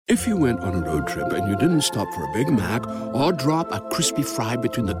If you went on a road trip and you didn't stop for a Big Mac or drop a crispy fry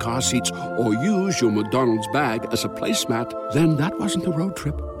between the car seats or use your McDonald's bag as a placemat, then that wasn't a road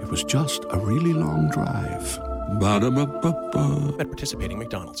trip. It was just a really long drive. Ba-da-ba-ba-ba. At participating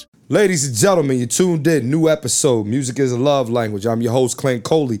McDonald's. Ladies and gentlemen, you're tuned in. New episode. Music is a love language. I'm your host, Clint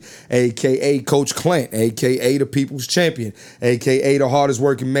Coley, a.k.a. Coach Clint, a.k.a. the People's Champion, a.k.a. the hardest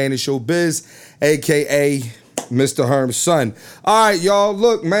working man in showbiz, a.k.a. Mr. Herm's son. All right, y'all.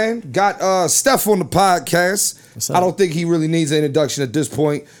 Look, man, got Steph on the podcast. I don't think he really needs an introduction at this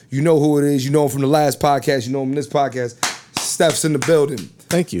point. You know who it is. You know him from the last podcast. You know him in this podcast. Steph's in the building.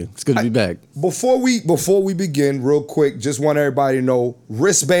 Thank you. It's good to be back. Before we begin, real quick, just want everybody to know,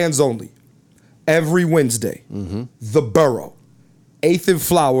 wristbands only. Every Wednesday, The Borough, 8th and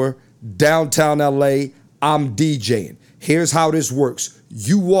Flower, downtown LA, I'm DJing. Here's how this works.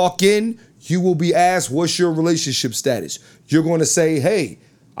 You walk in, you will be asked, what's your relationship status? You're going to say, hey,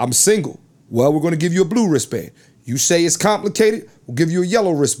 I'm single. Well, we're going to give you a blue wristband. You say it's complicated, we'll give you a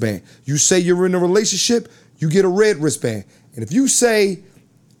yellow wristband. You say you're in a relationship, you get a red wristband. And if you say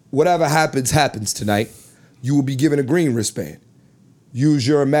whatever happens tonight, you will be given a green wristband. Use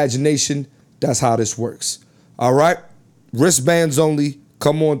your imagination. That's how this works. All right? Wristbands only.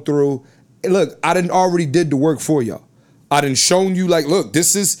 Come on through. And look, I already did the work for y'all. I done shown you, like, look,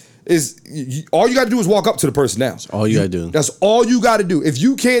 this is all you got to do is walk up to the person now. That's all you got to do. That's all you got to do. If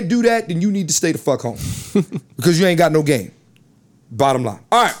you can't do that, then you need to stay the fuck home because you ain't got no game. Bottom line.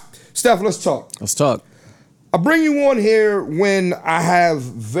 All right, Steph, let's talk. Let's talk. I bring you on here when I have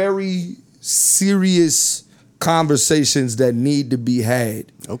very serious conversations that need to be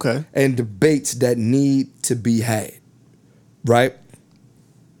had. Okay. And debates that need to be had. Right?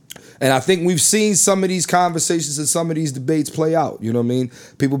 And I think we've seen some of these conversations and some of these debates play out. You know what I mean?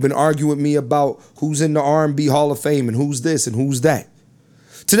 People have been arguing with me about who's in the R&B Hall of Fame and who's this and who's that.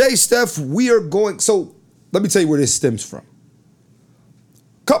 Today, Steph, so let me tell you where this stems from.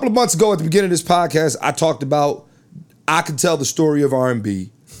 A couple of months ago at the beginning of this podcast, I talked about I could tell the story of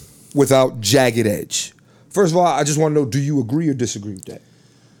R&B without jagged edge. First of all, I just want to know, do you agree or disagree with that?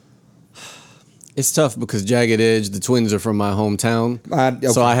 It's tough because Jagged Edge, the twins are from my hometown, Okay.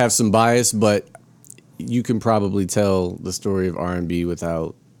 so I have some bias, but you can probably tell the story of R&B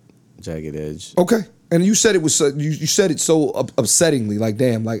without Jagged Edge. Okay. And you said it was you said it so upsettingly, like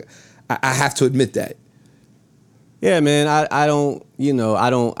damn, like I have to admit that. Yeah, man, I don't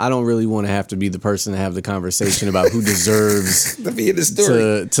really want to have to be the person to have the conversation about who deserves to be in the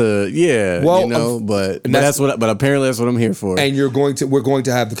story. But apparently that's what I'm here for. And we're going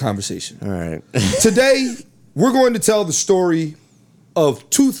to have the conversation. All right. Today, we're going to tell the story of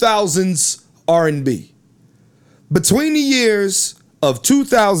 2000's R&B. Between the years of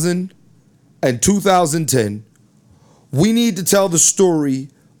 2000 and 2010, we need to tell the story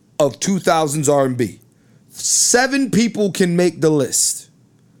of 2000's R&B. 7 people can make the list.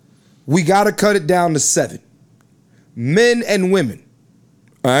 We got to cut it down to 7. Men and women.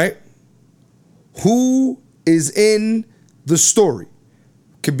 All right? Who is in the story?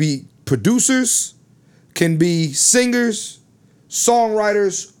 Could be producers, can be singers,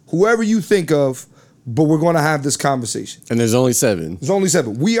 songwriters, whoever you think of, but we're going to have this conversation. And there's only 7. There's only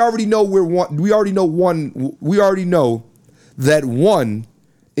 7. We already know we already know that one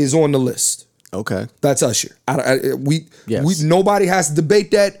is on the list. Okay. That's Usher. Nobody has to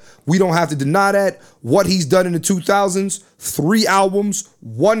debate that. We don't have to deny that. What he's done in the 2000s, 3 albums,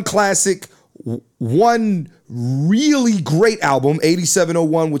 1 classic, 1 really great album,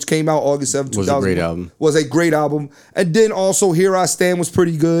 8701, which came out August 7th, 2000. Was a great album. Was a great album. And then also Here I Stand was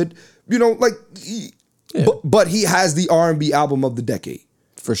pretty good. You know, like, but he has the R&B album of the decade.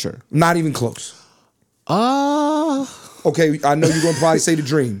 For sure. Not even close. Okay, I know you're going to probably say The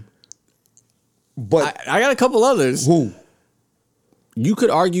Dream. But I got a couple others. Who? You could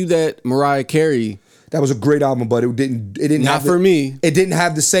argue that Mariah Carey. That was a great album, but it didn't. Not for me. It didn't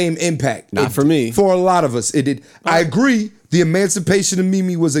have the same impact. Not for me. For a lot of us, it did. I agree. The Emancipation of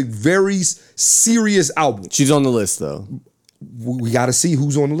Mimi was a very serious album. She's on the list, though. We got to see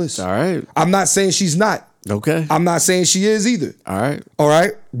who's on the list. All right. I'm not saying she's not. Okay. I'm not saying she is either. All right. All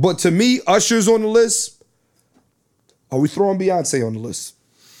right. But to me, Usher's on the list. Are we throwing Beyonce on the list?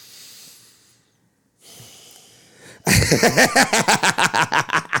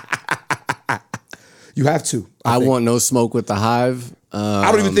 You have to. I want no smoke with the Hive.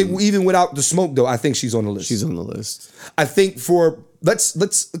 I don't even think, even without the smoke though, I think she's on the list. She's on the list. I think let's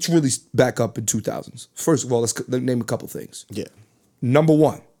really back up in 2000s. First of all, let's name a couple things. Yeah. Number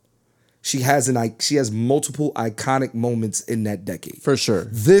 1, she has multiple iconic moments in that decade. For sure.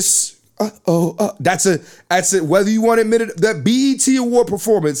 This That's it. Whether you want to admit it, that BET Award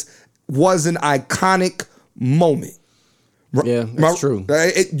performance was an iconic moment. Yeah, that's true.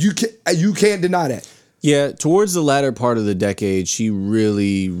 You can't deny that. Yeah, towards the latter part of the decade, she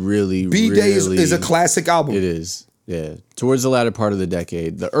really B-Day is a classic album. It is. Yeah, towards the latter part of the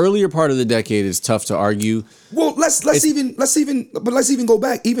decade. The earlier part of the decade is tough to argue. Well, let's even go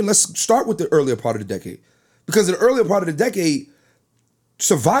back. Let's start with the earlier part of the decade, because in the earlier part of the decade,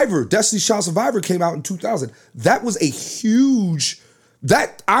 Destiny's Child Survivor came out in 2000. That was a huge.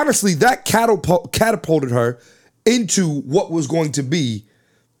 That catapulted her into what was going to be.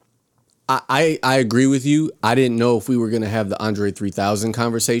 I agree with you. I didn't know if we were going to have the Andre 3000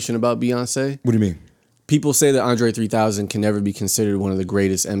 conversation about Beyonce. What do you mean? People say that Andre 3000 can never be considered one of the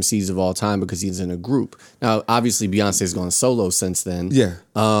greatest MCs of all time because he's in a group. Now, obviously, Beyonce's gone solo since then. Yeah.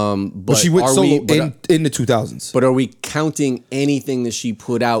 But she went solo in the 2000s. But are we counting anything that she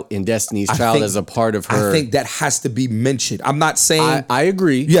put out in Destiny's Child as a part of her? I think that has to be mentioned. I'm not saying... I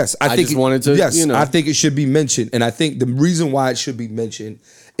agree. Yes, I think just wanted to, Yes, I think it should be mentioned. And I think the reason why it should be mentioned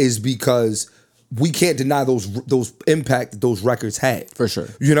is because we can't deny those impact that those records had. For sure.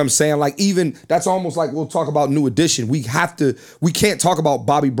 You know what I'm saying? Like, even that's almost like we'll talk about New Edition. We can't talk about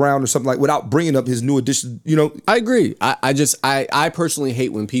Bobby Brown or something like without bringing up his New Edition, you know. I agree. I personally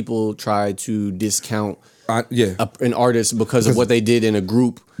hate when people try to discount an artist because of what they did in a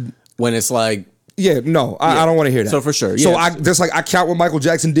group when it's like, I don't want to hear that. So for sure. So I count what Michael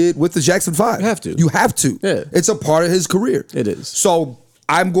Jackson did with the Jackson 5. You have to. Yeah. It's a part of his career. It is. So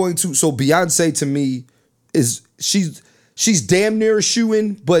Beyonce to me is she's damn near a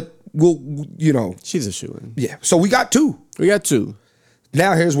shoo-in, but she's a shoo-in. Yeah. So we got two.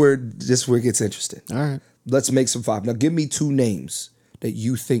 Now here's where it gets interesting. All right. Let's make some 5. Now give me 2 names that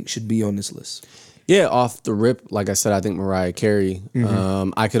you think should be on this list. Yeah, off the rip, like I said, I think Mariah Carey.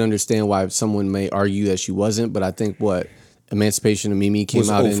 Mm-hmm. I could understand why someone may argue that she wasn't, but I think Emancipation of Mimi came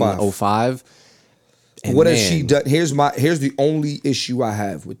out in 2005. And what has she done? Here's the only issue I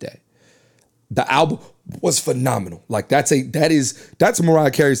have with that. The album was phenomenal. Like that's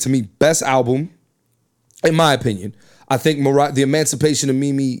Mariah Carey's, to me, best album, in my opinion. I think the Emancipation of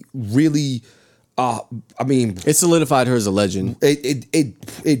Mimi really, it solidified her as a legend.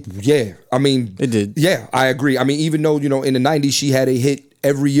 Yeah. I mean, it did. Yeah, I agree. I mean, even though in the 90s she had a hit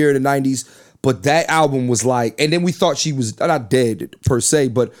every year in the 90s. But that album was like, and then we thought she was not dead per se,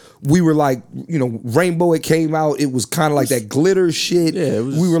 but we were like, Rainbow, it came out, it was kind of like that glitter shit. Yeah, it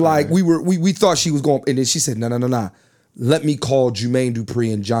was. We were like, we thought she was going, and then she said, no. Let me call Jermaine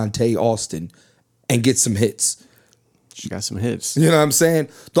Dupri and Jonte Austin and get some hits. She got some hits. You know what I'm saying?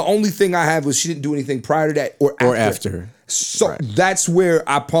 The only thing I have was she didn't do anything prior to that or after. So that's where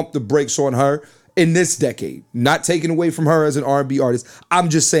I pumped the brakes on her. In this decade, not taking away from her as an R&B artist, I'm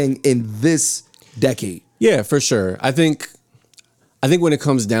just saying in this decade. Yeah, for sure. I think when it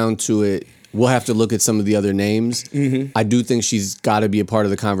comes down to it, we'll have to look at some of the other names. Mm-hmm. I do think she's got to be a part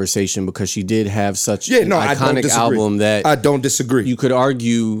of the conversation because she did have such an iconic album that I don't disagree. You could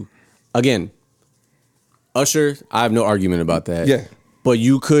argue, again, Usher, I have no argument about that. Yeah. But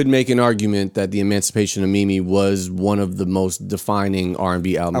you could make an argument that the Emancipation of Mimi was one of the most defining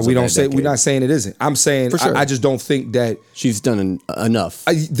R&B albums. We're not saying it isn't. I'm saying sure. I just don't think that she's done enough.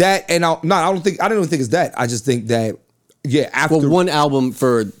 I don't even think it's that. I just think that after one album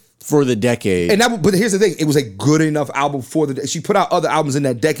for the decade. But here's the thing: it was a good enough album for the. She put out other albums in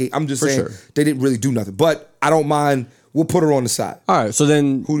that decade. I'm just saying they didn't really do nothing. But I don't mind. We'll put her on the side. All right. So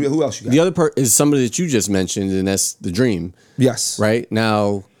then, who else you got? The other part is somebody that you just mentioned, and that's The Dream. Yes. Right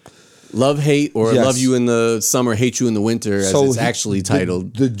now, Love Hate or Love You in the Summer, Hate You in the Winter, as it's actually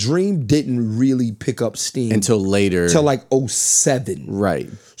titled. The Dream didn't really pick up steam until later, till like 2007. Right.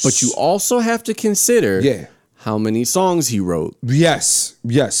 But you also have to consider how many songs he wrote. Yes.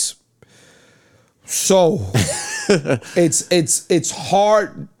 So it's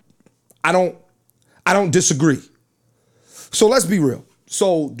hard. I don't disagree. So let's be real.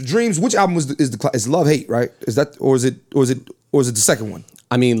 So The Dreams, which album is Love Hate, right? Is that or is it the second one?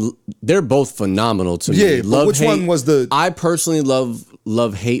 I mean, they're both phenomenal to me. Yeah, but which one was the? I personally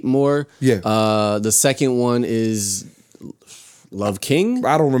love Hate more. Yeah. The second one is Love King.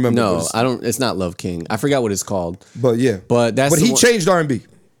 I don't remember. No, I don't. It's not Love King. I forgot what it's called. But yeah. But he changed R&B.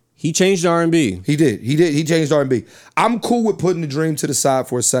 He changed R&B. He did. He changed R&B. I'm cool with putting The Dream to the side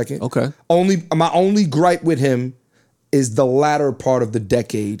for a second. Okay. My only gripe with him is the latter part of the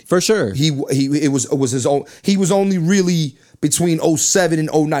decade. For sure. It was his own. He was only really between 2007 and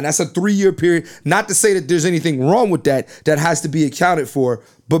 2009. That's a 3-year period. Not to say that there's anything wrong with that has to be accounted for.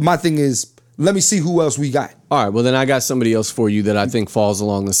 But my thing is, let me see who else we got. All right, well then I got somebody else for you that I think falls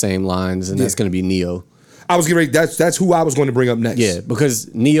along the same lines, and that's going to be Neo. I was getting ready. That's who I was going to bring up next. Yeah, because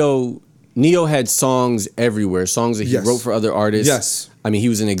Neo had songs everywhere, songs that he wrote for other artists. Yes. I mean, he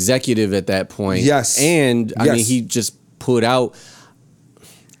was an executive at that point. Yes. And I mean, he just put out.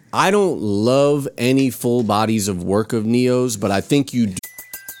 I don't love any full bodies of work of Neo's, but I think you do.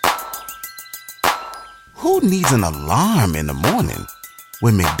 Who needs an alarm in the morning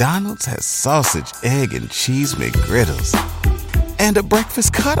when McDonald's has sausage, egg, and cheese McGriddles and a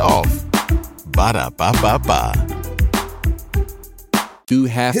breakfast cutoff? Ba-da-ba-ba-ba. You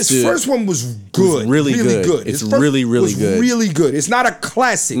have His first one was good. Really good. It's really good. Really good. It's not a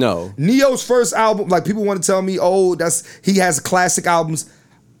classic. No. Neo's first album, like people want to tell me, he has classic albums.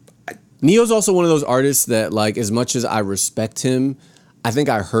 Neo's also one of those artists that, like, as much as I respect him, I think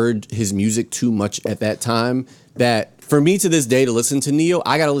I heard his music too much at that time that for me to this day to listen to Neo,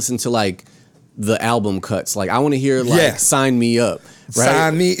 I got to listen to like the album cuts. Like I want to hear like Sign Me Up. Right?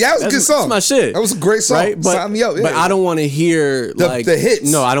 Sign Me. That was a good song. That's my shit. That was a great song. Right? But, Sign Me Up. Yeah. But I don't want to hear like the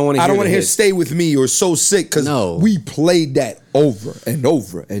hits. No, I don't want to hear. I don't want to hear Stay With Me or So Sick because we played that over and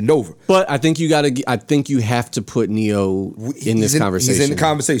over and over. But I think you have to put Neo in this conversation. He's in the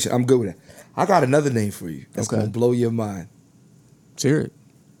conversation. I'm good with that. I got another name for you that's gonna blow your mind. Let's hear it.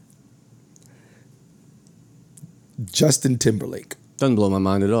 Justin Timberlake. Doesn't blow my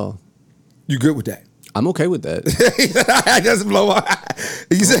mind at all. You good with that? I'm okay with that. That doesn't blow my mind.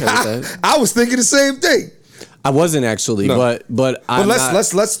 You said I was thinking the same thing. I wasn't actually, but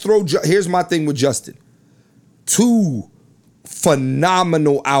let's throw. Here's my thing with Justin. 2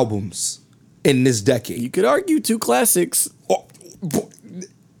 phenomenal albums in this decade. You could argue 2 classics.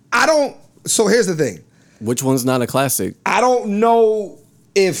 I don't. So here's the thing. Which one's not a classic? I don't know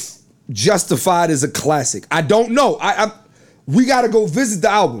if Justified is a classic. I don't know. We got to go visit the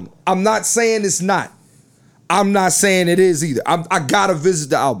album. I'm not saying it's not. I'm not saying it is either. I got to visit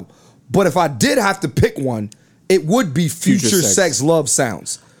the album. But if I did have to pick one, it would be Future Sex Love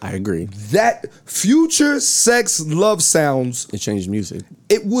Sounds. I agree. That Future Sex Love Sounds. It changed music.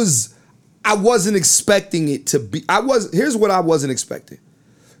 It was. I wasn't expecting it to be. Here's what I wasn't expecting.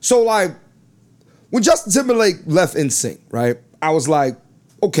 So like, when Justin Timberlake left NSYNC, right? I was like,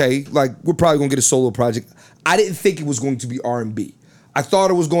 okay, like we're probably gonna get a solo project. I didn't think it was going to be R&B. I thought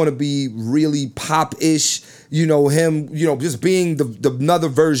it was going to be really pop-ish. Him, just being the another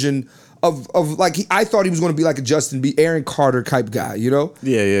version of like I thought he was going to be like a Justin B. Aaron Carter type guy.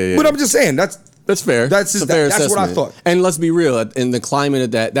 Yeah. But I'm just saying that's fair. That's what I thought. And let's be real, in the climate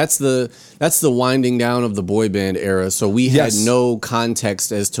of that's the winding down of the boy band era. So we had no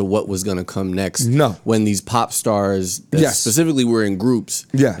context as to what was going to come next. No. When these pop stars that specifically were in groups,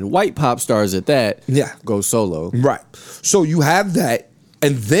 and white pop stars at that, go solo. Right. So you have that,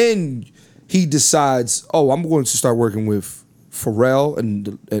 and then he decides, I'm going to start working with Pharrell, and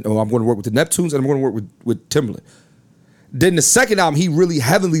I'm going to work with the Neptunes, and I'm going to work with Timbaland. Then the second album, he really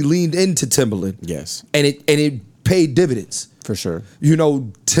heavily leaned into Timbaland. Yes. And it paid dividends. For sure.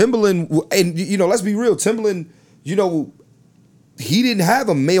 Timbaland, and let's be real, Timbaland, he didn't have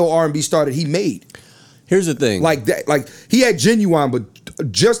a male R&B star that he made. Here's the thing. Like that, like he had Genuine,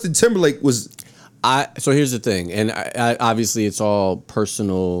 but Justin Timberlake was. So here's the thing, and I obviously it's all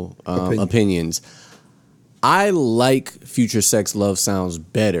personal opinions. I like Future Sex Love Sounds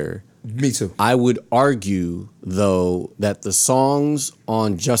better. Me too. I would argue, though, that the songs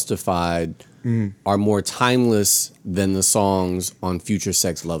on Justified are more timeless than the songs on Future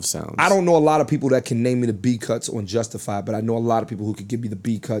Sex Love Sounds. I don't know a lot of people that can name me the B cuts on Justified, but I know a lot of people who could give me the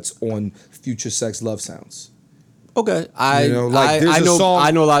B cuts on Future Sex Love Sounds. Okay, I know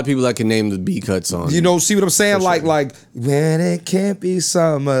a lot of people that can name the B cuts on. See what I'm saying? Like when it can't be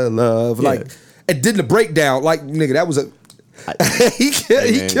summer love. Yeah. Like it did the breakdown. Like nigga, that was a. he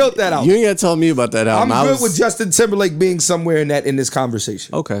killed that album. You ain't gotta tell me about that album. I'm good with Justin Timberlake being somewhere in this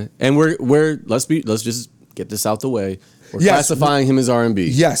conversation. Okay, and let's just get this out the way. We're classifying him as R&B.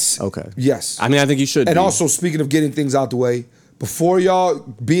 Yes. Okay. Yes. I mean, I think he should. And also, speaking of getting things out the way, before y'all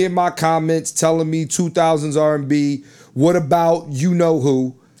be in my comments telling me 2000's R&B, what about you know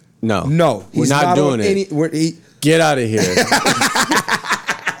who? No, we're not doing it. Get out of here.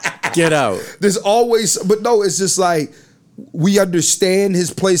 Get out. There's always, but no, it's just like. We understand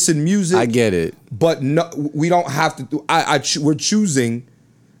his place in music. I get it, but no, we don't have to. We're choosing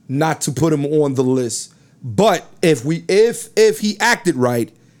not to put him on the list. But if he acted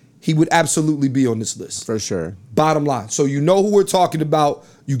right, he would absolutely be on this list for sure. Bottom line. So you know who we're talking about.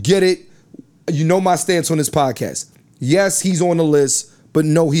 You get it. You know my stance on this podcast. Yes, he's on the list, but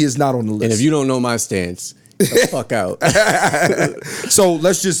no, he is not on the list. And if you don't know my stance, The fuck out. So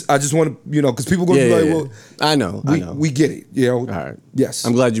I just want to, because people going to be like, well, I know. We get it, All right. Yes.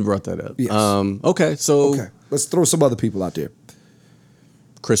 I'm glad you brought that up. Yes. Okay, so. Okay. Let's throw some other people out there.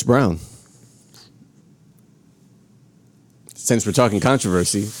 Chris Brown. Since we're talking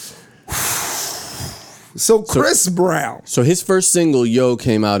controversy. So Chris Brown. So his first single, Yo,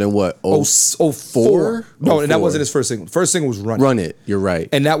 came out in what? 04? No, and that wasn't his first single. First single was Run It. Run It, you're right.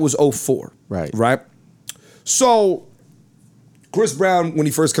 And that was 04. Right. Right? So Chris Brown, when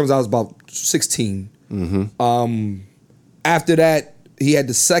he first comes out, was about 16. Mm-hmm. After that, he had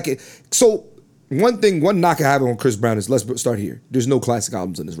the second. So one knock I have on Chris Brown is, let's start here. There's no classic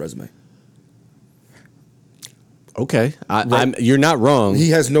albums on his resume. Okay, you're not wrong. He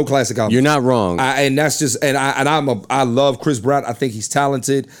has no classic albums. You're not wrong, and that's just I love Chris Brown. I think he's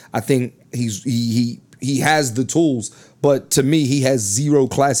talented. I think he has the tools, but to me, he has 0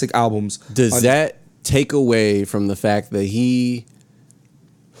 classic albums. Does that take away from the fact that he,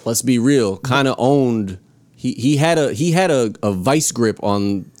 let's be real, kind of owned? He had a vice grip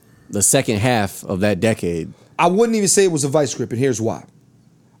on the second half of that decade. I wouldn't even say it was a vice grip, and here's why.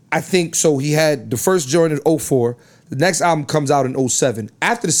 I think so. He had the first joint in 04. The next album comes out in 07.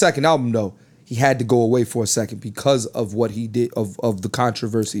 After the second album, though, he had to go away for a second because of what he did of the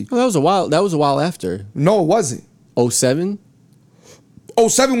controversy. Well, that was a while after. No, it wasn't. 07?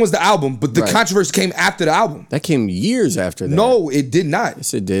 07 was the album, but the controversy came after the album. That came years after that. No, it did not.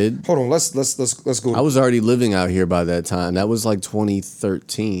 Yes, it did. Hold on, let's go. I was already living out here by that time. That was like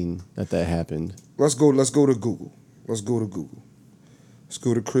 2013 that happened. Let's go to Google. Let's go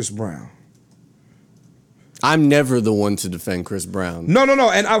to Chris Brown. I'm never the one to defend Chris Brown. No.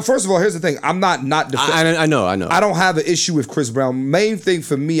 And first of all, here's the thing. I'm not defending. I know. I don't have an issue with Chris Brown. Main thing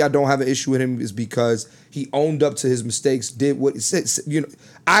for me, I don't have an issue with him is because he owned up to his mistakes, did what he said.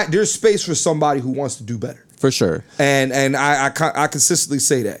 There's space for somebody who wants to do better. For sure. And I consistently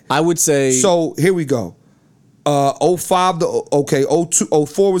say that. I would say. So here we go. 05 to 02,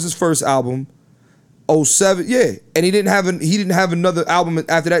 04 was his first album. 07, yeah, and he didn't have another album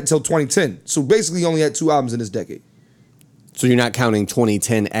after that until 2010. So basically, he only had 2 albums in this decade. So you're not counting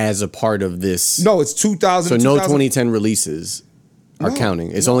 2010 as a part of this? No, it's 2000. So no 2010 releases are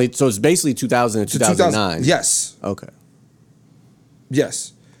counting. It's only so it's basically 2000 and 2009. Yes. Okay.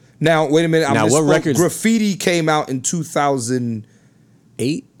 Yes. Now wait a minute. Now what records? Graffiti came out in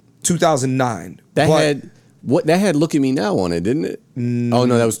 2008, 2009. That had "Look at Me Now" on it, didn't it? Oh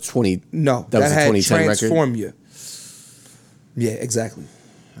no, that was 20. No, that was a 2010 Transform record. You. Yeah, exactly.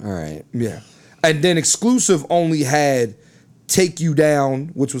 All right. Yeah, and then Exclusive only had "Take You Down,"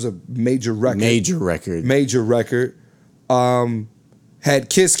 which was a major record. Major record. Had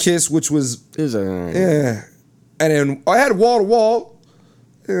 "Kiss Kiss," which was yeah, and then I had "Wall to Wall."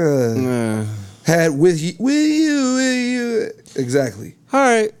 Had with you. Exactly. All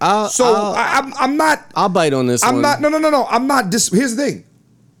right. I'm not. I'll bite on this. I'm not. No. I'm not. Here's the thing.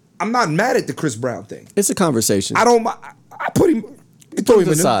 I'm not mad at the Chris Brown thing. It's a conversation. I put him. Throw him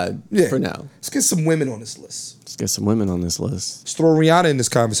aside for now. Let's get some women on this list. Let's throw Rihanna in this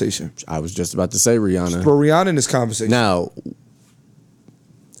conversation. I was just about to say Rihanna. Let's throw Rihanna in this conversation. Now,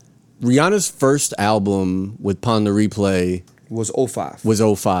 Rihanna's first album with Pon de Replay was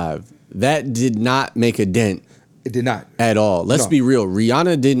 05. That did not make a dent. It did not. At all. Let's be real.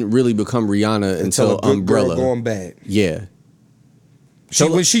 Rihanna didn't really become Rihanna until Umbrella. Girl Going Bad. Yeah.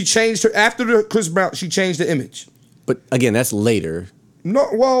 When she changed her, after the Chris Brown, she changed the image. But again, that's later. No,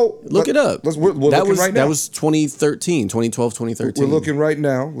 well. Look it up. We're looking right now. That was 2013, 2012, 2013. We're looking right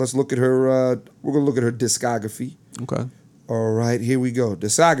now. Let's look at her. We're going to look at her discography. Okay. All right, here we go.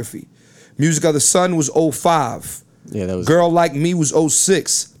 Discography. Music of the Sun was 05. Yeah, that was. Girl Like Me was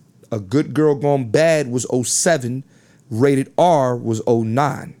 06. A Good Girl Gone Bad was 07. Rated R was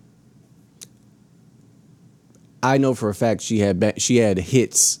 09. I know for a fact she had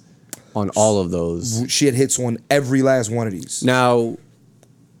hits on all of those. She had hits on every last one of these. Now,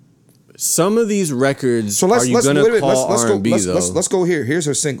 some of these records are you going to call R&B though? Let's go here. Here's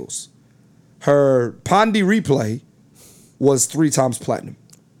her singles. Her Pon de Replay was 3 times platinum.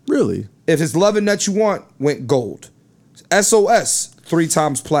 Really? If It's Lovin' That You Want went gold. SOS 3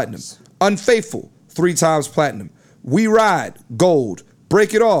 times platinum. Unfaithful 3 times platinum. We Ride gold.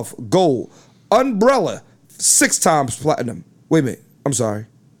 Break It Off gold. Umbrella 6 times platinum. Wait a minute. I'm sorry.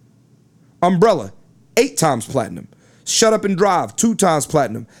 Umbrella 8 times platinum. Shut Up and Drive 2 times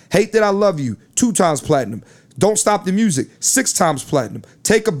platinum. Hate That I Love You 2 times platinum. Don't Stop the Music 6 times platinum.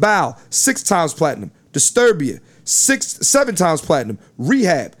 Take a Bow 6 times platinum. Disturbia 7 times platinum.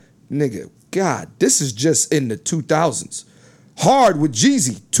 Rehab, nigga, God, this is just in the 2000s. Hard with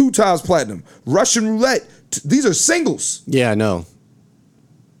Jeezy 2 times platinum. Russian Roulette These are singles. Yeah, I know.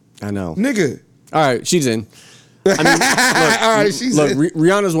 Nigga. All right, she's in. I mean, look,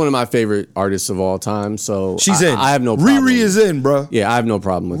 Rihanna's one of my favorite artists of all time, so she's in. I have no problem. Riri is in, bro. Yeah, I have no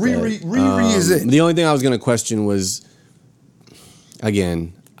problem with that. Riri is in. The only thing I was going to question was,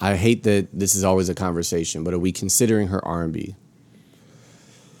 again, I hate that this is always a conversation, but are we considering her R&B?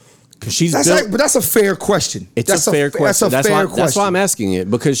 Because she's but that's a fair question. That's a fair question. That's why I'm asking it,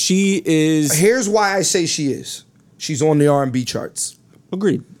 because she is. Here's why I say she is. She's on the R&B charts.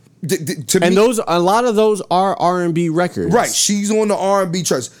 Agreed. And a lot of those are R&B records. Right, she's on the R&B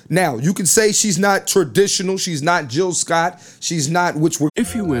charts. Now, you can say she's not traditional, she's not Jill Scott, she's not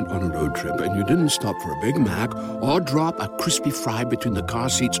If you went on a road trip and you didn't stop for a Big Mac or drop a crispy fry between the car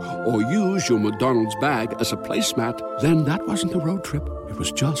seats or use your McDonald's bag as a placemat, then that wasn't a road trip. It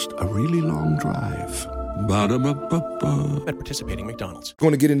was just a really long drive. Ba-da-ba-ba-ba. At participating McDonald's.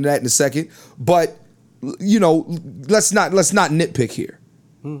 Going to get into that in a second, but you know, let's not nitpick here.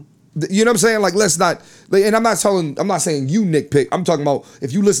 You know what I'm saying? Like, let's not. And I'm not saying you nitpick. I'm talking about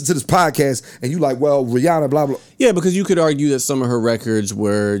if you listen to this podcast and you like, well, Rihanna, blah blah. Yeah, because you could argue that some of her records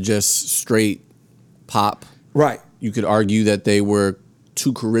were just straight pop. Right. You could argue that they were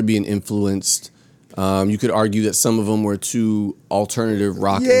too Caribbean influenced. You could argue that some of them were too alternative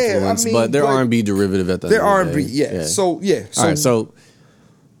rock influenced, but they're R&B derivative at the end. They're R&B, yeah. So yeah. All right. So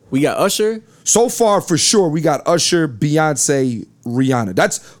we got Usher. So far, for sure, we got Usher, Beyonce, Rihanna.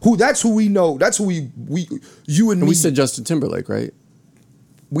 That's who we know. That's who you and me. We said Justin Timberlake, right?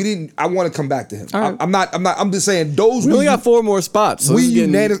 We didn't. I want to come back to him. Right. I'm just saying those. We only got 4 more spots. So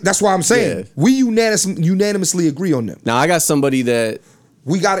that's why I'm saying. Yeah. We unanimously agree on them. Now I got somebody that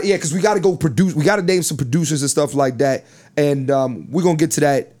we got. Yeah, because we got to go produce. We got to name some producers and stuff like that. And we're gonna get to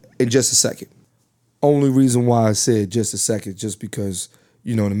that in just a second. Only reason why I said just a second, just because,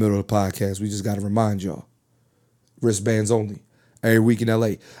 you know, in the middle of the podcast, we just got to remind y'all. Wristbands only. Every week in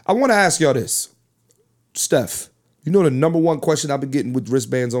LA. I want to ask y'all this. Steph, you know the number one question I've been getting with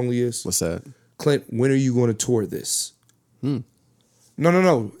wristbands only is? What's that? Clint, when are you going to tour this? No.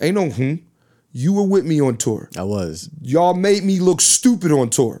 Ain't no You were with me on tour. I was. Y'all made me look stupid on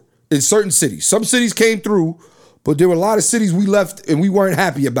tour in certain cities. Some cities came through, but there were a lot of cities we left and we weren't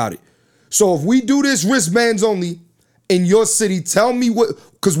happy about it. So if we do this wristbands only in your city, tell me what,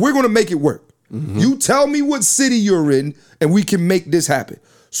 because we're going to make it work. Mm-hmm. You tell me what city you're in, and we can make this happen.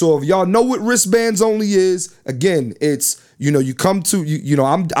 So if y'all know what wristbands only is, again, it's, you know, you come to, you know,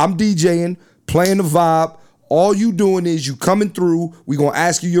 I'm DJing, playing the vibe. All you doing is you coming through. We gonna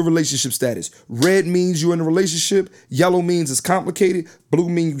ask you your relationship status. Red means you're in a relationship. Yellow means it's complicated. Blue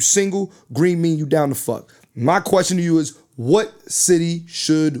means you single. Green means you down the fuck. My question to you is, what city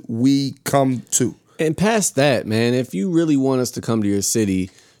should we come to? And past that, man, if you really want us to come to your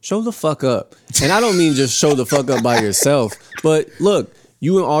city, show the fuck up. And I don't mean just show the fuck up by yourself, but look,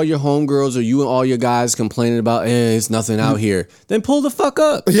 you and all your homegirls or you and all your guys complaining about, it's nothing out here. Then pull the fuck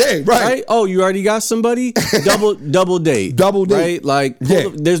up. Yeah, right. Oh, you already got somebody? Double date. Double date. Right? Like,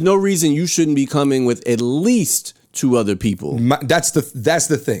 there's no reason you shouldn't be coming with at least 2 other people. That's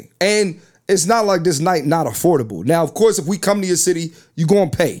the thing. And it's not like this night not affordable. Now, of course, if we come to your city, you gonna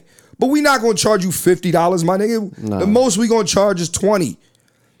pay. But we not gonna charge you $50, my nigga. No. The most we gonna charge is $20.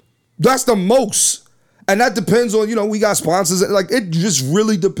 That's the most. And that depends on, you know, we got sponsors. Like, it just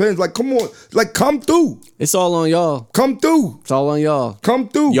really depends. Like, come on. Like, come through. It's all on y'all. Come through. It's all on y'all. Come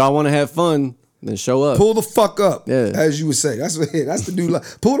through. Y'all want to have fun, then show up. Pull the fuck up. Yeah. As you would say. That's the new line.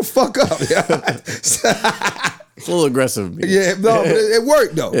 Pull the fuck up. It's a little aggressive. Man. Yeah, no, but it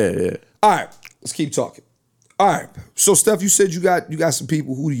worked, though. Yeah. All right. Let's keep talking. All right. So, Steph, you said you got some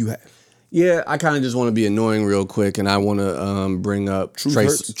people. Who do you have? Yeah, I kind of just want to be annoying real quick, and I want to bring up Trey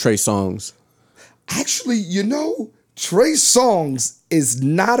Songz. Actually, you know, Trey Songz is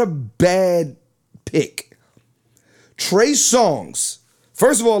not a bad pick. Trey Songz,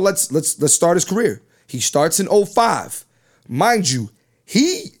 first of all, let's start his career. He starts in 2005. Mind you,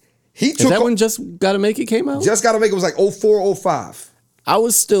 he took... Is that when Just Gotta Make It came out? Just Gotta Make It was like 2004, 2005. I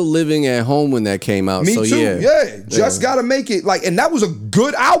was still living at home when that came out. Me so too. Yeah. Just Gotta Make It. Like, and that was a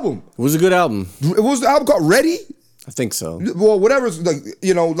good album. It was a good album. It was the album called Ready? I think so. Well, whatever. Like,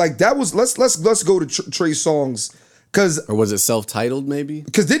 you know, like that was. Let's go to Trey Songz, or was it self-titled? Maybe.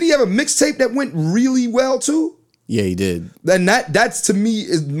 Because did he have a mixtape that went really well too? Yeah, he did. Then that's to me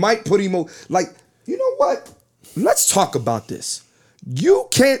might put him like. You know what? Let's talk about this. You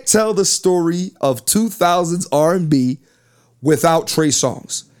can't tell the story of 2000s R&B without Trey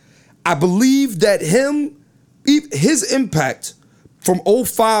Songz. I believe that his impact from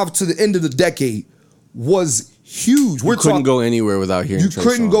 2005 to the end of the decade was Huge. You couldn't go anywhere without hearing Trey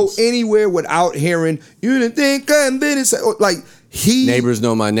couldn't songs. go anywhere without hearing, you didn't think I'm business. Like, Neighbors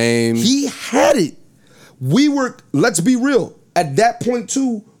Know My Name. He had it. Let's be real. At that point,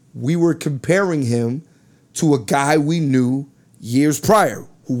 too, we were comparing him to a guy we knew years prior,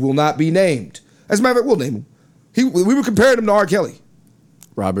 who will not be named. As a matter of fact, we'll name him. We were comparing him to R. Kelly.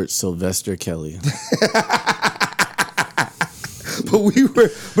 Robert Sylvester Kelly.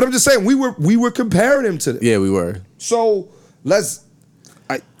 But I'm just saying, we were comparing him to them. Yeah, we were. So the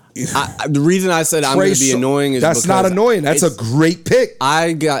reason I said I'm going to be annoying is that's not annoying. That's a great pick.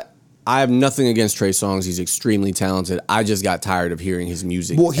 I have nothing against Trey Songz. He's extremely talented. I just got tired of hearing his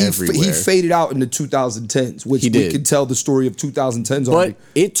music everywhere. He faded out in the 2010s, which we can tell the story of 2010s already. But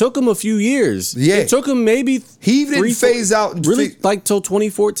it took him a few years. Yeah. It took him maybe he didn't phase out really like till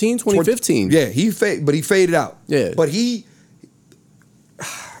 2014, 2015. Yeah, he faded out. Yeah. But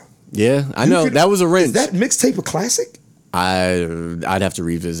yeah, I know. That was a wrench. Is that mixtape a classic? I'd have to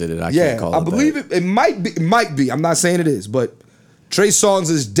revisit it. I can't call it. I believe it. It might be. I'm not saying it is, but Trey Songz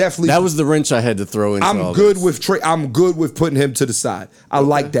is definitely. That was the wrench I had to throw in. I'm good with Trey. I'm good with putting him to the side. I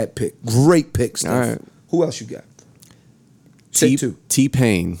like that pick. Great pick, Steph. All right. Who else you got?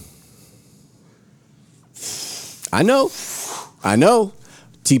 T-Pain. I know.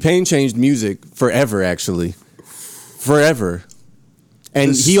 T-Pain changed music forever, actually. Forever.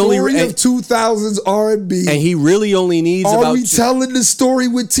 And the story of 2000s R&B. And he really only needs Are we telling the story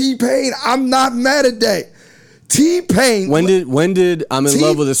with T-Pain? I'm not mad at that. T-Pain. When did I'm in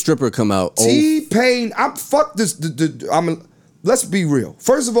Love with a Stripper come out? T-Pain. Let's be real.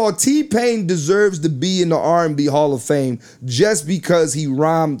 First of all, T-Pain deserves to be in the R&B Hall of Fame just because he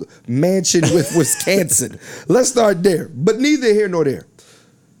rhymed mansion with Wisconsin. Let's start there. But neither here nor there.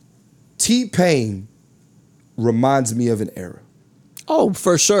 T-Pain reminds me of an era. Oh,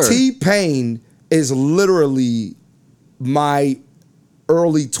 for sure. T-Pain is literally my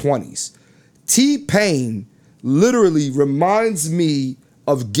early 20s. T-Pain literally reminds me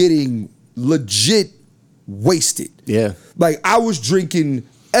of getting legit wasted. Yeah. Like, I was drinking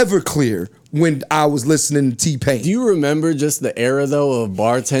Everclear when I was listening to T-Pain. Do you remember just the era, though, of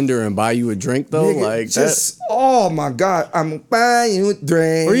bartender and buy you a drink, though? Nigga, like just, oh my God, I'm buying you a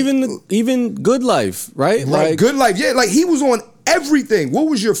drink. Or even Good Life, right? Like Good Life, yeah. Like, he was on everything.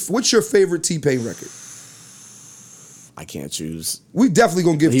 What's your favorite T-Pain record? I can't choose. We definitely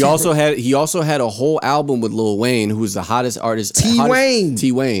gonna give. He also had a whole album with Lil Wayne, who was the hottest artist.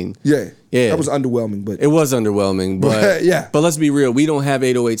 T-Wayne. Yeah. That was underwhelming, but it was underwhelming. But yeah. But let's be real. We don't have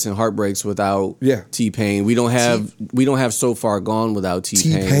 808s and Heartbreaks without T-Pain. We don't have So Far Gone without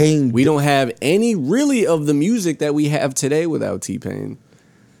T-Pain. T-Pain. We don't have any really of the music that we have today without T-Pain.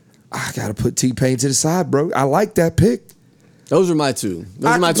 I gotta put T-Pain to the side, bro. I like that pick. Those are my two.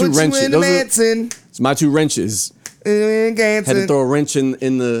 Those are my two wrenches. It's my two wrenches. Had to throw a wrench in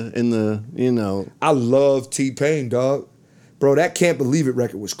the you know. I love T-Pain, dog. Bro, that Can't Believe It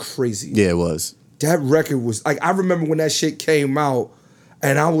record was crazy. Yeah, it was. That record was like, I remember when that shit came out,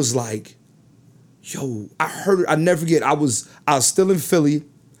 and I was like, yo, I heard it. I never forget. I was still in Philly.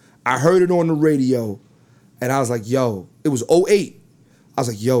 I heard it on the radio, and I was like, yo, it was 2008. I was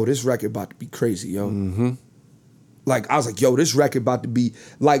like, yo, this record about to be crazy, yo. Mm-hmm. Like, I was like, yo, this record about to be,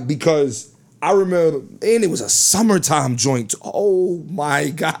 like, because I remember, and it was a summertime joint. Oh my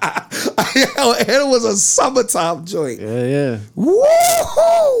God. And it was a summertime joint. Yeah.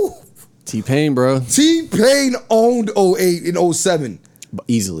 Woo! T-Pain, bro. T-Pain owned 2008 and 2007.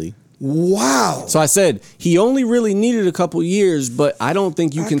 Easily. Wow. So I said, he only really needed a couple years, but I don't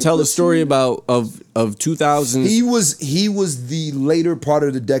think you can tell the story of 2000s. He was the later part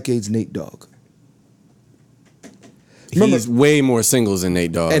of the decade's Nate Dogg. He's way more singles than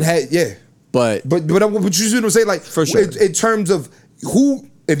Nate Dogg. And But you see what I'm saying? Like, for sure. In terms of who,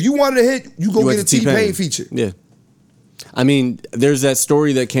 if you wanted a hit, you go get a T-Pain feature. Yeah. I mean, there's that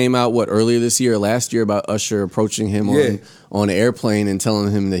story that came out, earlier this year or last year about Usher approaching him on an airplane and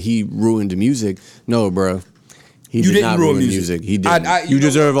telling him that he ruined the music. No, bro. He did not ruin music. He did. You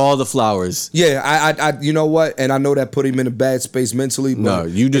deserve all the flowers. Yeah, I you know what? And I know that put him in a bad space mentally. But no,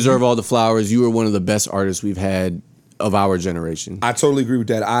 you deserve all the flowers. You are one of the best artists we've had of our generation. I totally agree with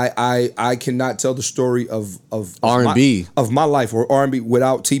that. I cannot tell the story of R&B of my life or R&B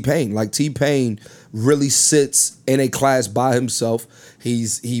without T-Pain. Like, T-Pain really sits in a class by himself.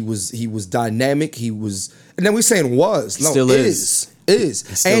 He was dynamic. He was, and then we're saying was. No, still is.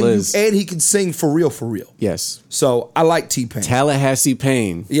 And he can sing for real. Yes. So I like T-Pain. Tallahassee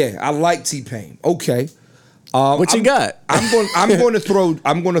Pain. Yeah, I like T-Pain. Okay. What you got? I'm going to throw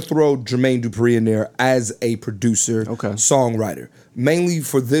Jermaine Dupri in there as a producer, songwriter, mainly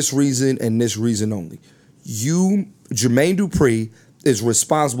for this reason and this reason only. Jermaine Dupri is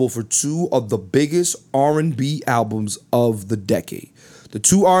responsible for 2 of the biggest R&B albums of the decade. The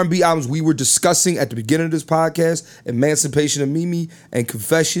 2 R&B albums we were discussing at the beginning of this podcast, Emancipation of Mimi and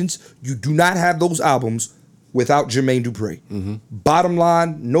Confessions, you do not have those albums without Jermaine Dupri. Mm-hmm. Bottom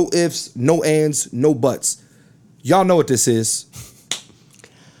line, no ifs, no ands, no buts. Y'all know what this is.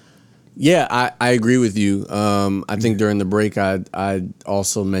 Yeah, I agree with you. I think during the break, I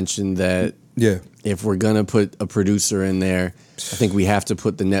also mentioned that if we're going to put a producer in there, I think we have to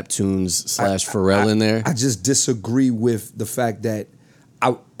put the Neptunes / Pharrell in there. I just disagree with the fact that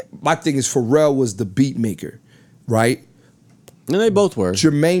my thing is Pharrell was the beat maker, right? And they both were.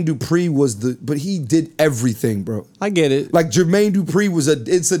 Jermaine Dupri but he did everything, bro. I get it. Like Jermaine Dupri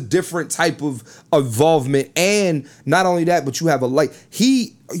it's a different type of involvement, and not only that, but you have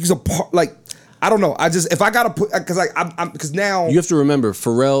he's a part, like, I don't know. If I gotta put, because now you have to remember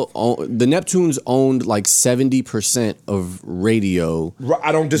the Neptunes owned like 70% of radio.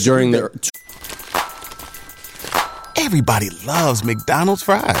 I don't disagree. During Everybody loves McDonald's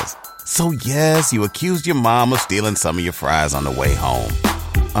fries. So yes, you accused your mom of stealing some of your fries on the way home.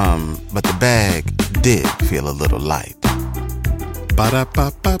 But the bag did feel a little light.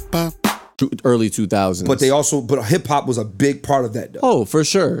 Ba-da-ba-ba-ba. Early 2000s. But hip hop was a big part of that, though. Oh, for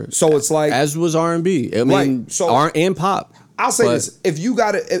sure. So it's like, as was R&B. I mean, right. So, and pop. I'll say this: if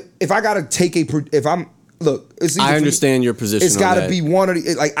I gotta take I understand your position. It's gotta be one of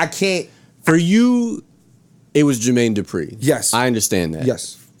the, like, I can't. For you, it was Jermaine Dupri. Yes, I understand that.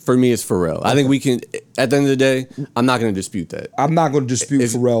 Yes. For me, it's Pharrell. Okay. I think we can. At the end of the day, I'm not going to dispute that. I'm not going to dispute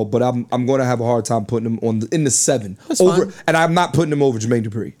Pharrell, but I'm going to have a hard time putting him in the 7 over, and I'm not putting him over Jermaine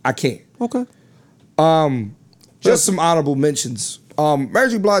Dupri. I can't. Okay. Just some honorable mentions.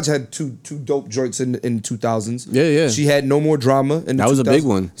 Mary J. Blige had two dope joints in the 2000s. Yeah. She had No More Drama. That was a big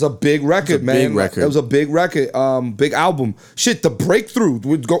one. It was a big record, man. That was a big record. Big album. Shit, The Breakthrough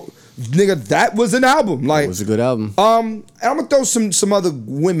would go. Nigga, that was an album. Like, it was a good album. And I'm gonna throw some other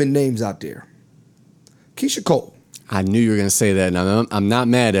women names out there. Keisha Cole. I knew you were gonna say that, and I'm not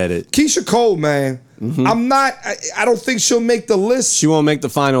mad at it. Keisha Cole, man. Mm-hmm. I don't think she'll make the list. She won't make the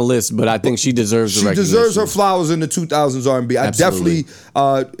final list, but I think she deserves the recognition. She deserves her flowers in the 2000s R&B. I definitely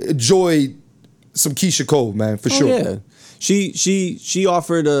enjoyed some Keisha Cole, man, for sure. Yeah, she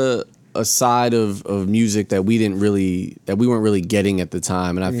offered a side of music that we weren't really getting at the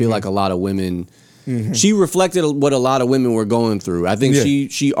time, and I feel like a lot of women. Mm-hmm. She reflected what a lot of women were going through. I think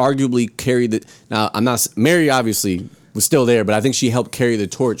she arguably carried it. Now, Mary obviously was still there, but I think she helped carry the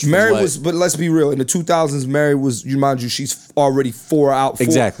torch. Mary was, but let's be real. In the 2000s, Mary was, she's already 4 out.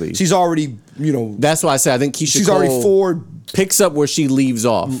 Exactly. She's already, That's why I say I think Keisha Cole already 4 picks up where she leaves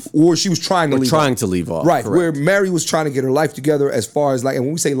off, or she was trying to leave off. Right, correct. Where Mary was trying to get her life together. As far as, like, and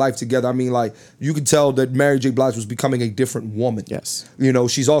when we say life together, I mean, like, you could tell that Mary J. Blige was becoming a different woman. Yes,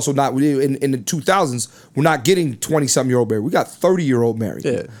 she's also not in the 2000s. We're not getting 20-something-year-old Mary. We got 30-year-old Mary.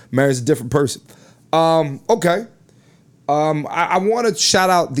 Yeah, Mary's a different person. Okay. I want to shout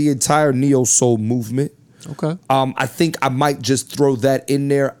out the entire neo soul movement. Okay. I think I might just throw that in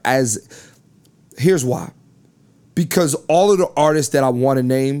there here's why. Because all of the artists that I want to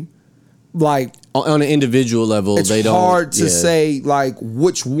name, like, on an individual level, it's hard to say, like,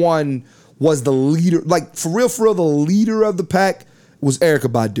 which one was the leader. Like, for real, the leader of the pack was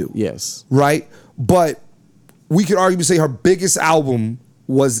Erykah Badu. Yes. Right? But we could arguably say her biggest album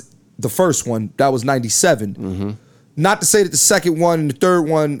was the first one. That was 97. Mm-hmm. Not to say that the second one and the third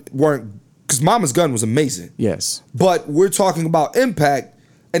one weren't, because Mama's Gun was amazing. Yes. But we're talking about impact,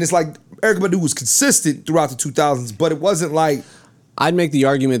 and it's like Erykah Badu was consistent throughout the 2000s, but it wasn't like... I'd make the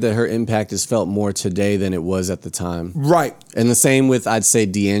argument that her impact is felt more today than it was at the time. Right. And the same with, I'd say,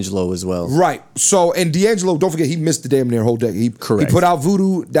 D'Angelo as well. Right. So, and D'Angelo, don't forget, he missed the damn near whole decade. Correct. He put out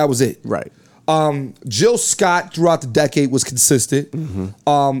Voodoo, that was it. Right. Jill Scott throughout the decade was consistent.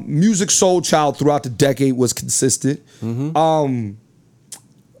 Mm-hmm. Music Soul Child throughout the decade was consistent. Mm-hmm.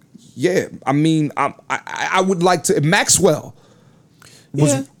 Yeah, I mean, I would like to... Maxwell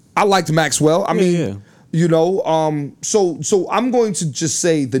was... Yeah. I liked Maxwell. I mean, so I'm going to just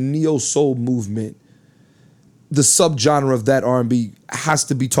say the neo soul movement, the subgenre of that R&B, has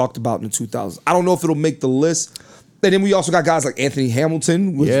to be talked about in the 2000s. I don't know if it'll make the list. And then we also got guys like Anthony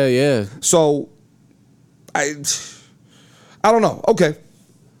Hamilton. Yeah. So I don't know. Okay,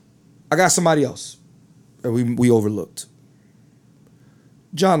 I got somebody else that we overlooked.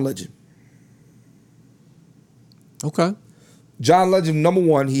 John Legend. Okay. John Legend, number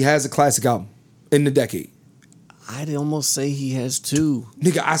 1, he has a classic album in the decade. I'd almost say he has 2.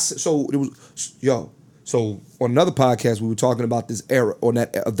 Nigga, so on another podcast we were talking about this era,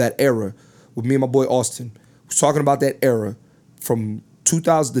 that era with me and my boy Austin. We was talking about that era from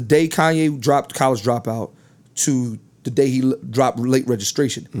 2000, the day Kanye dropped College Dropout, to the day he dropped Late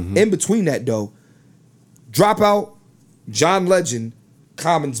Registration. In between that, though, Dropout, John Legend,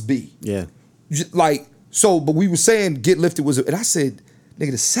 Commons B. Yeah. Like, so, but we were saying Get Lifted was, and I said,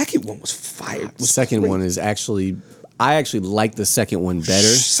 nigga, the second one was fire. The second one is actually, I actually like the second one better.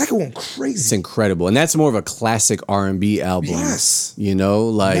 Second one crazy. It's incredible. And that's more of a classic R&B album. Yes. You know,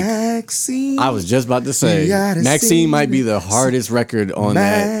 like, Maxine. I was just about to say, Maxine might be the hardest record on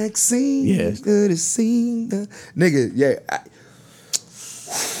Maxine, that. Yeah. Good to see the nigga, yeah.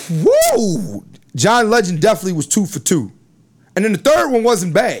 Whoa! John Legend definitely was 2 for 2. And then the third one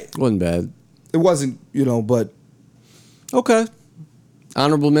wasn't bad. Wasn't bad. It wasn't, but. Okay.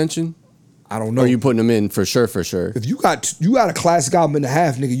 Honorable mention? I don't know. Or are you putting them in for sure, for sure? If you got a classic album and a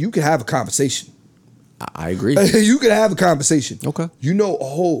half, nigga, you can have a conversation. I agree. You can have a conversation. Okay.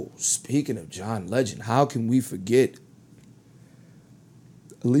 Speaking of John Legend, how can we forget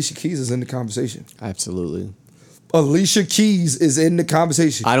Alicia Keys is in the conversation? Absolutely. Alicia Keys is in the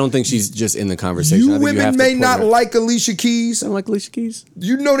conversation. I don't think she's just in the conversation. You women may not like Alicia Keys. I don't like Alicia Keys.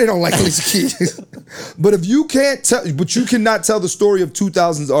 You know they don't like Alicia Keys. But if you can't tell, but you cannot tell the story of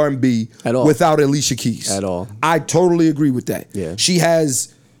 2000s R&B at all without Alicia Keys. At all. I totally agree with that. Yeah. She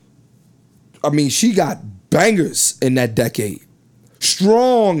got bangers in that decade.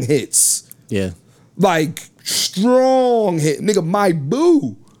 Strong hits. Yeah. Like strong hit. Nigga, My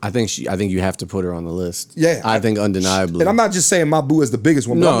Boo. I think you have to put her on the list. Yeah. I think undeniably. And I'm not just saying My Boo is the biggest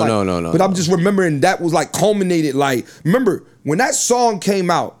one. No. But I'm just remembering that was like culminated. Like, remember when that song came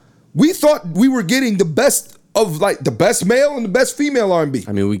out, we thought we were getting the best of like the best male and the best female R&B.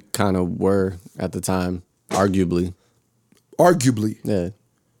 I mean, we kind of were at the time, arguably. Yeah.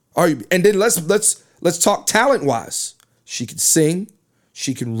 And then let's talk talent wise. She can sing,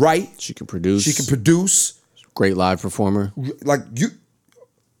 she can write, she can produce. Great live performer. Like you.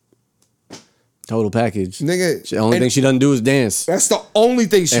 Total package. Nigga. The only thing she doesn't do is dance. That's the only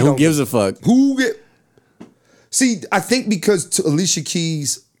thing she and who gives a fuck? See, I think because to Alicia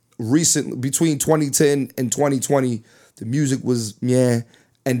Keys recently, between 2010 and 2020, the music was and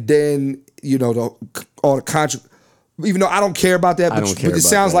then, all the contract. Even though I don't care about that, but it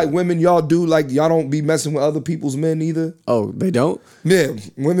sounds like women, y'all do, like y'all don't be messing with other people's men either. Oh, they don't? Yeah,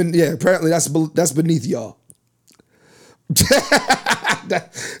 women, apparently that's beneath y'all.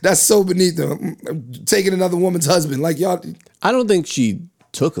 That's so beneath them. Taking another woman's husband, like y'all. I don't think she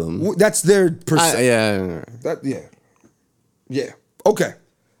took him. That's their yeah. Okay.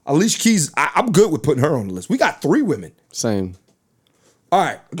 Alicia Keys, I'm good with putting her on the list. We got 3 women. Same. All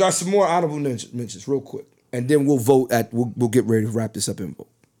right, we got some more honorable mentions real quick, and then we'll vote we'll get ready to wrap this up and vote.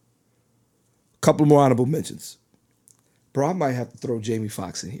 Couple more honorable mentions. Bro, I might have to throw Jamie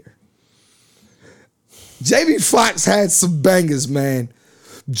Foxx in here. Jamie Foxx had some bangers, man.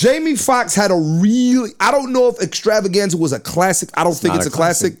 Jamie Foxx had I don't know if Extravaganza was a classic. I don't think it's a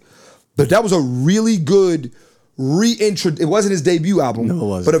classic. But that was a really good it wasn't his debut album. No, it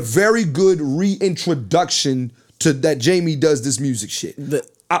wasn't. But a very good reintroduction to that Jamie does this music shit.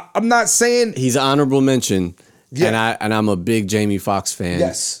 I'm not saying... He's an honorable mention. Yeah. And I'm a big Jamie Foxx fan.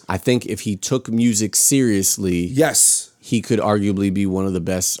 Yes. I think if he took music seriously... Yes. He could arguably be one of the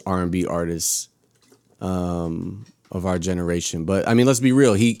best R&B artists of our generation. But I mean, let's be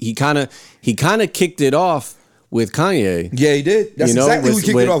real. He kind of kicked it off with Kanye. Yeah, he did. That's exactly who he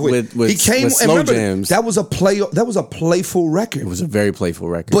kicked it off with. He came with Slow Jams. That was a playful record. It was a very playful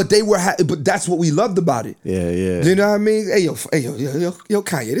record. But but that's what we loved about it. Yeah. You know what I mean? Hey yo,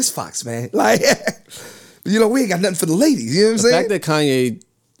 Kanye, this Fox, man. Like, we ain't got nothing for the ladies. You know what I'm saying? The fact that Kanye,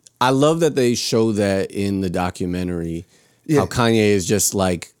 I love that they show that in the documentary. Yeah. How Kanye is just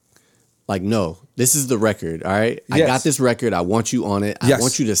like, no, this is the record, all right? Yes. I got this record. I want you on it. I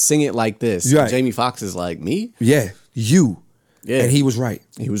want you to sing it like this. Right. Jamie Foxx is like, me? Yeah, you. Yeah. And he was right.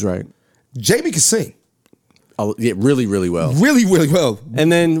 He was right. Jamie can sing. Oh, yeah, really, really well. Really, really well.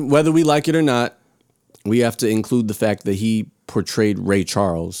 And then whether we like it or not, we have to include the fact that he portrayed Ray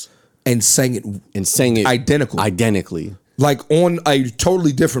Charles. And sang it identically. Like on a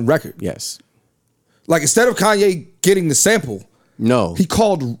totally different record. Yes. Like instead of Kanye getting the sample, no, he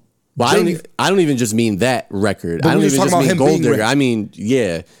called. Well, I don't even just mean that record. I don't even just mean Gold Digger. I mean,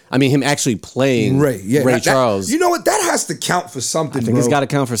 him actually playing Ray Charles. You know what? That has to count for something. I think it's got to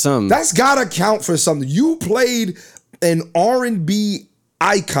count for something. That's got to count for something. You played an R&B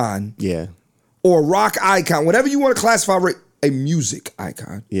icon, or rock icon, whatever you want to classify, a music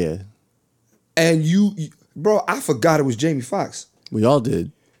icon, And bro, I forgot it was Jamie Foxx. We all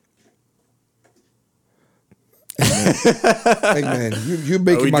did. Hey man, you're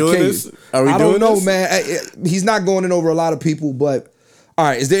making my case. Are we I doing don't know, this? man. He's not going in over a lot of people, but all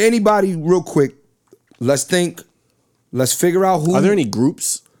right. Is there anybody real quick? Let's think. Let's figure out who. Are there any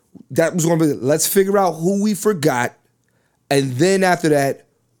groups? That was going to be. Let's figure out who we forgot, and then after that,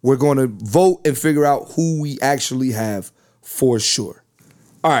 we're going to vote and figure out who we actually have for sure.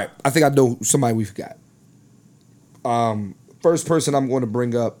 All right. I think I know somebody we forgot. First person I'm going to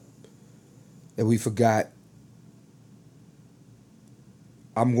bring up that we forgot.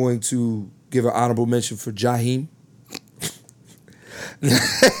 I'm going to give an honorable mention for Jaheim.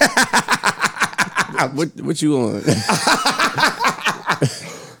 What you on?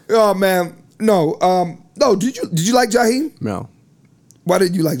 Oh man, no. Did you like Jaheim? No. Why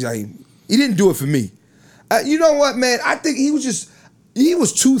didn't you like Jaheim? He didn't do it for me. You know what, man? I think he was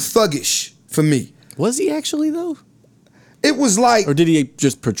too thuggish for me. Was he actually though? It was like, or did he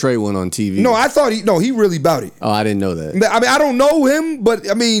just portray one on TV? No, I thought he really about it. Oh, I didn't know that. I mean, I don't know him, but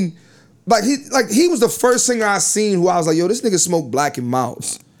I mean, he was the first singer I seen who I was like, yo, this nigga smoked Black and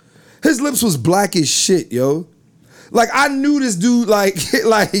Miles. His lips was black as shit, yo. Like I knew this dude, like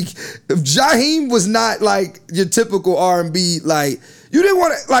Jaheim was not like your typical R&B. Like you didn't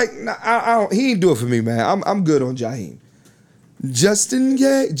want to, like he didn't do it for me, man. I'm good on Jaheim. Justin,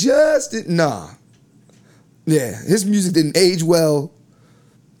 nah. Yeah, his music didn't age well.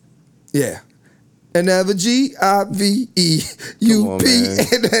 Yeah. And now the GIVEUP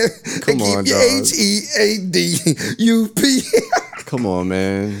and then Come on, dog. HEADUP. Come on,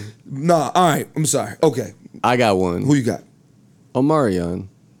 man. Nah, all right. I'm sorry. Okay. I got one. Who you got? Omarion.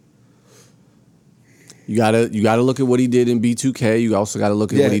 You gotta look at what he did in B2K. You also gotta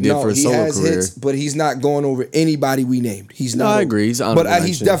look at what he did for his solo career. Hits, but he's not going over anybody we named. He's not. No, I agree. He's honorable but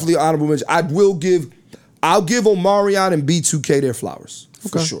he's definitely an honorable mention. I'll give Omarion and B2K their flowers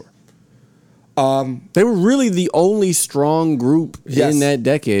for sure. They were really the only strong group in that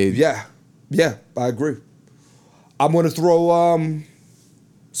decade. Yeah, I agree. I'm gonna throw.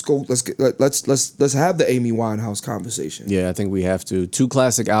 Let's go. Let's have the Amy Winehouse conversation. Yeah, I think we have to. 2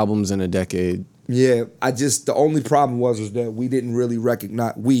 classic albums in a decade. Yeah, the only problem was that we didn't really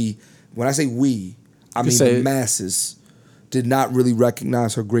recognize. When I say we, I mean the masses did not really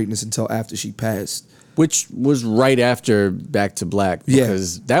recognize her greatness until after she passed. Which was right after Back to Black,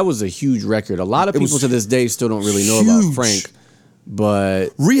 because that was a huge record. A lot of people to this day still don't really know about Frank, but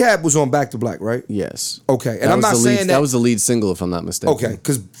Rehab was on Back to Black, right? Yes. Okay, and I'm not saying that was the lead single, if I'm not mistaken. Okay,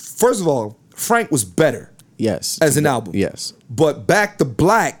 because first of all, Frank was better. Yes. As an album. Yes. But Back to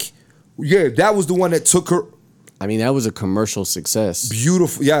Black, that was the one that took her. I mean, that was a commercial success.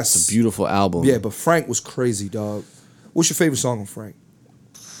 Beautiful, yes. It's a beautiful album. Yeah, but Frank was crazy, dog. What's your favorite song on Frank?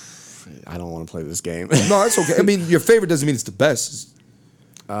 I don't want to play this game. No, that's okay. I mean, your favorite doesn't mean it's the best.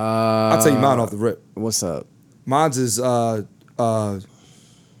 I'll tell you mine off the rip. What's up? Mine's is Take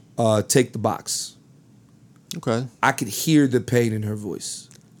the Box. Okay. I could hear the pain in her voice.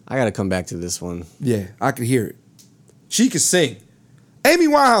 I got to come back to this one. Yeah, I could hear it. She could sing. Amy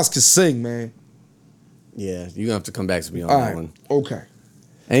Winehouse could sing, man. Yeah, you're going to have to come back to me on All that right. one. Okay.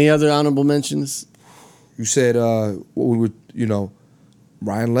 Any other honorable mentions? You said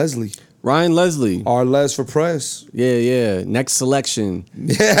Ryan Leslie. Ryan Leslie. Our Les for Press. Yeah. Next Selection.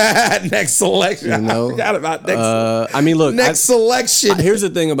 Yeah, Next Selection. You know? I forgot about Next Selection. I mean, look. Next Selection. Here's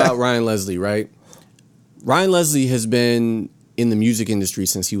the thing about Ryan Leslie, right? Ryan Leslie has been in the music industry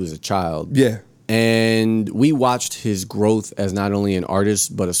since he was a child. Yeah. And we watched his growth as not only an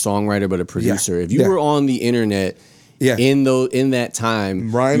artist, but a songwriter, but a producer. Yeah. If you were on the internet in that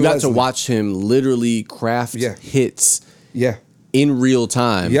time, Ryan you got Leslie. to watch him literally craft hits in real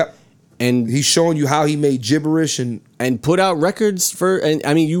time. Yep. And he's showing you how he made gibberish and put out records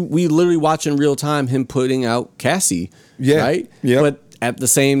we literally watch in real time him putting out Cassie. Yeah. Right? Yeah. But at the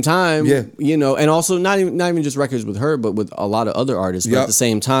same time, and also not even just records with her, but with a lot of other artists. But at the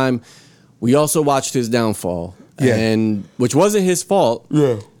same time, we also watched his downfall. Yeah. And which wasn't his fault.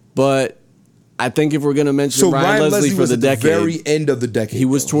 Yeah. But I think if we're gonna mention Ryan Leslie for the decade, the very end of the decade. He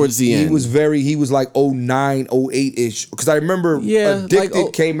was towards the end. He was like 09, 08-ish. Because I remember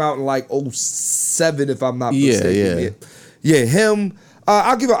Addicted came out in like 07, if I'm not mistaken. Yeah, him.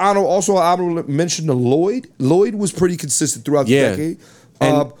 I'll give an honorable mention to Lloyd. Lloyd was pretty consistent throughout the decade.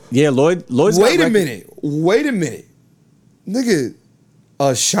 Lloyd's Wait a minute. Nigga,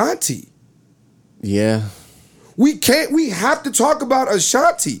 Ashanti. Yeah. We have to talk about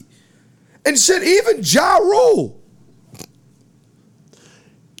Ashanti. And shit, even Ja Rule.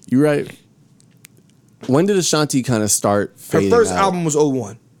 You're right. When did Ashanti kind of start fading Her first out? album was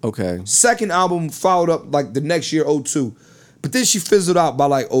 01. Okay. Second album followed up like the next year, 02. But then she fizzled out by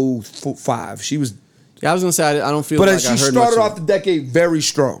like 05. She was Yeah, I was gonna say I don't feel. But like she started off the decade very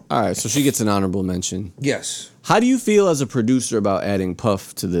strong. All right, so she gets an honorable mention. Yes. How do you feel as a producer about adding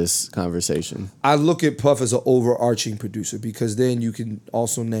Puff to this conversation? I look at Puff as an overarching producer because then you can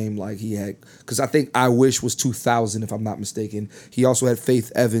also name like he had, because I think I Wish was 2000 if I'm not mistaken. He also had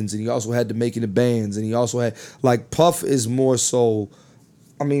Faith Evans and he also had the Making the Bands and he also had like Puff is more so.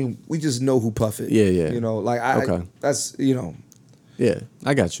 I mean, we just know who Puff is. Yeah, yeah. You know, like that's Yeah,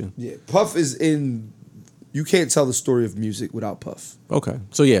 I got you. Yeah, Puff is in. You can't tell the story of music without Puff. Okay,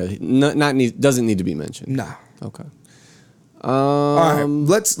 so yeah, doesn't need to be mentioned. Nah. Okay. All right.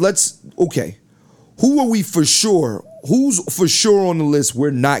 Let's. Okay. Who are we for sure? Who's for sure on the list we're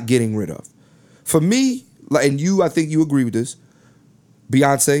not getting rid of? For me, and you, I think you agree with this.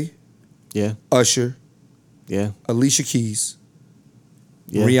 Beyonce. Yeah. Usher. Yeah. Alicia Keys.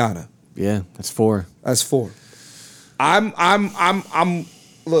 Yeah. Rihanna. Yeah. That's 4. That's 4. I'm.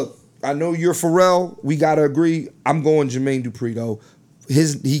 Look, I know you're Pharrell. We gotta agree. I'm going Jermaine Dupri though.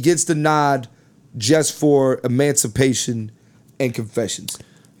 He gets the nod just for Emancipation and Confessions.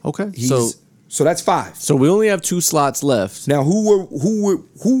 Okay. So that's 5. So we only have 2 slots left. Now who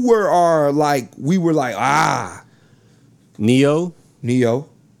were our like we were like Neo,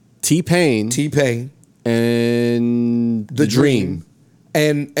 T-Pain, and The Dream.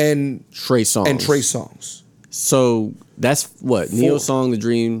 And Trey Songz. So that's what? 4. Neo Song, The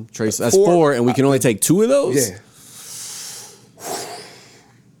Dream, Trey Songz. That's 4, and we can only take 2 of those? Yeah.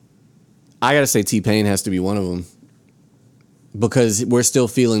 I gotta say T-Pain has to be one of them. Because we're still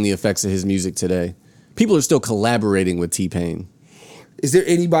feeling the effects of his music today. People are still collaborating with T-Pain. Is there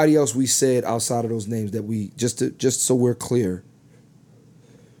anybody else we said outside of those names that we just so we're clear?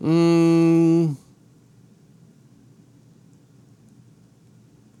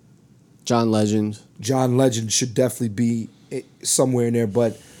 John Legend. John Legend should definitely be somewhere in there,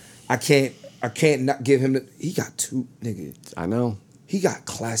 but I can't not give him he got 2 nigga. I know. He got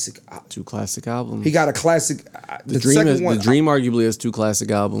classic. 2 classic albums. He got a classic. The Dream arguably has 2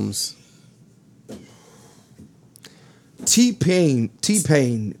 classic albums. T-Pain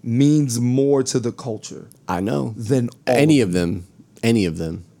means more to the culture. I know. Than any of them. Any of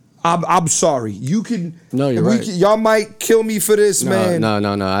them. I'm sorry. You can. No, you're right. Y'all might kill me for this, man. No.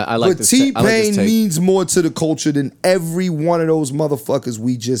 I like this. But T-Pain means more to the culture than every one of those motherfuckers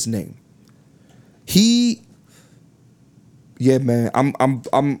we just named. Yeah, man. I'm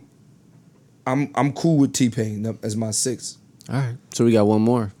cool with T-Pain as my 6th. All right. So we got one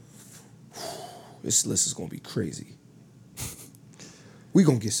more. This list is gonna be crazy. We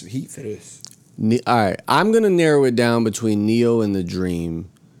gonna get some heat for this. All right. I'm gonna narrow it down between Neo and The Dream.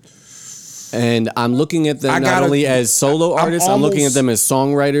 And I'm looking at them not only as solo artists, I'm looking at them as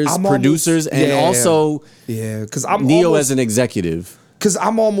songwriters, producers, and also Neo as an executive. Because I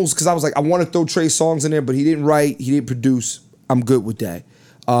was like, I want to throw Trey Songz in there, but he didn't write, he didn't produce. I'm good with that.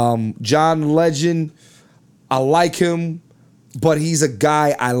 John Legend, I like him, but he's a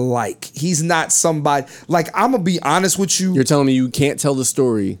guy I like. He's not somebody, like, I'm going to be honest with you. You're telling me you can't tell the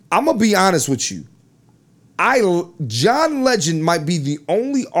story. I'm going to be honest with you. John Legend might be the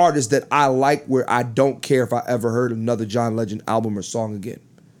only artist that I like where I don't care if I ever heard another John Legend album or song again.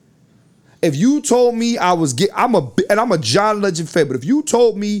 If you told me I'm a John Legend fan, but if you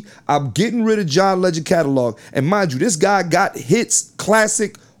told me I'm getting rid of John Legend catalog, and mind you, this guy got hits,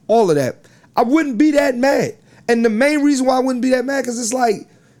 classic, all of that, I wouldn't be that mad. And the main reason why I wouldn't be that mad, because it's like,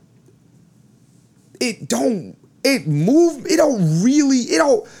 Hey, John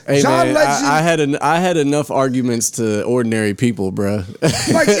man, Legend. I had enough arguments to ordinary people, bruh.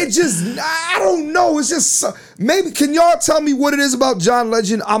 Like, I don't know. It's just, maybe, can y'all tell me what it is about John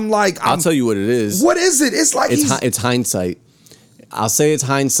Legend? I'll tell you what it is. What is it? It's like it's hindsight. I'll say it's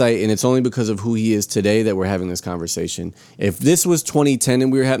hindsight, and it's only because of who he is today that we're having this conversation. If this was 2010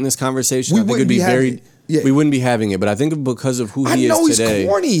 and we were having this conversation, I think it'd be we wouldn't be having it. But I think because of who he is today, he's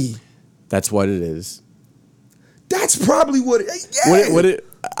corny. That's what it is. That's probably what.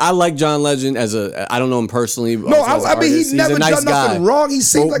 I like John Legend I don't know him personally. No, I mean he's never done nothing wrong. He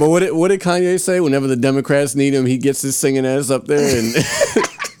seems like. But what did Kanye say? Whenever the Democrats need him, he gets his singing ass up there and.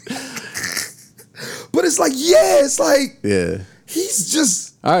 But it's like, he's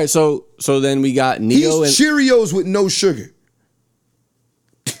just. All right, so then we got Neo and Cheerios with no sugar.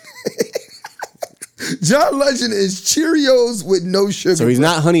 John Legend is Cheerios with no sugar. So he's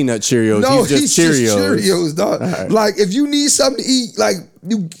not Honey Nut Cheerios. No, he's just Cheerios, dog. Right. Like, if you need something to eat, like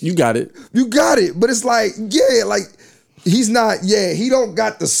you got it. You got it. But it's like, he's not. He don't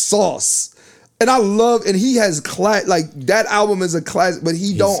got the sauce. And he has that album is a classic, but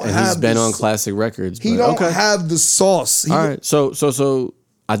he's been on classic records. He don't have the sauce. All right, so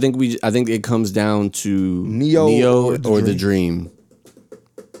I think it comes down to Neo or the Dream.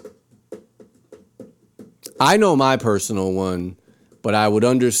 I know my personal one, but I would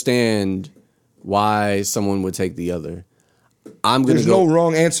understand why someone would take the other. There's no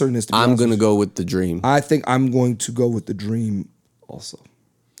wrong answer in this. I'm going to go with the Dream. I think I'm going to go with the Dream also.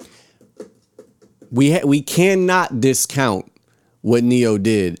 We cannot discount what Neo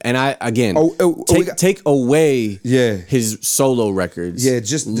did. And take away his solo records. Yeah,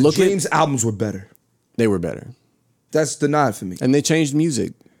 just the Dream's albums were better. They were better. That's denied for me. And they changed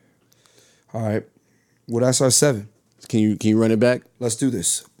music. All right. Well, that's our 7. Can you run it back? Let's do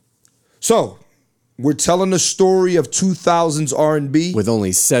this. So, we're telling the story of 2000s R&B. With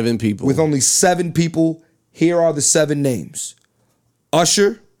only 7 people. Here are the 7 names.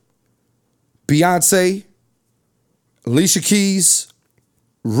 Usher, Beyonce, Alicia Keys,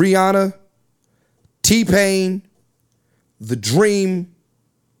 Rihanna, T-Pain, The Dream,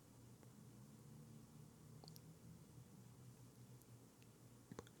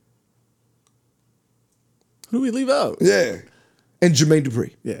 who do we leave out? Yeah. And Jermaine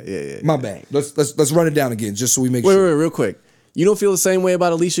Dupri. Yeah. My bad. Let's run it down again just so we make sure. Wait, real quick. You don't feel the same way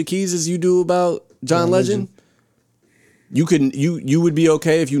about Alicia Keys as you do about John Legend? You would be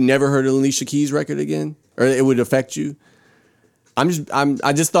okay if you never heard an Alicia Keys record again? Or it would affect you? I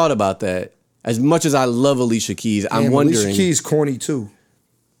just thought about that. As much as I love Alicia Keys, I'm wondering. Alicia Keys corny too.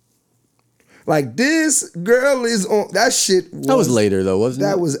 Like, this girl is on that shit. That was later though, wasn't it?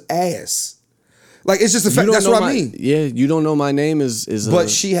 That was ass. Like, it's just the fact. That's what I mean. Yeah, You Don't Know My Name is. But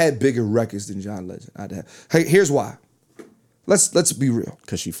she had bigger records than John Legend. Hey, here's why. Let's be real.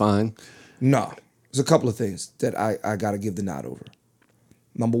 Because she fine. No, there's a couple of things that I gotta give the nod over.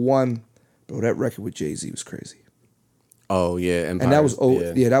 Number one, bro, that record with Jay-Z was crazy. Oh yeah, Empire. And that was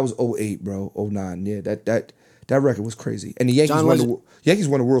that was 08, bro, 09. Yeah, that record was crazy. And the Yankees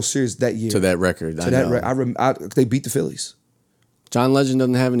won the World Series that year. To that record. They beat the Phillies. John Legend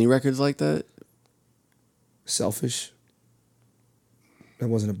doesn't have any records like that? Selfish. That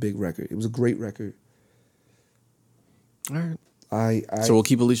wasn't a big record. It was a great record. All right. So we'll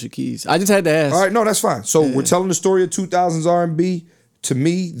keep Alicia Keys. I just had to ask. All right, no, that's fine. So we're telling the story of 2000s R&B. To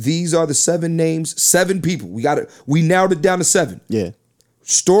me, these are the 7 names, 7 people. We narrowed it down to 7. Yeah.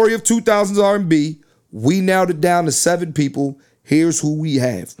 Story of 2000s R&B. We narrowed it down to 7 people. Here's who we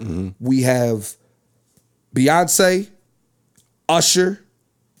have. Mm-hmm. We have Beyonce, Usher,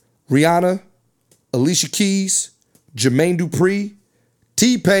 Rihanna, Alicia Keys, Jermaine Dupri,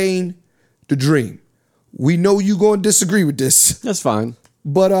 T-Pain, The Dream. We know you going to disagree with this. That's fine.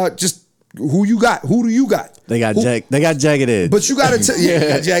 But just who you got? Who do you got? They got Jagged Edge. But you got to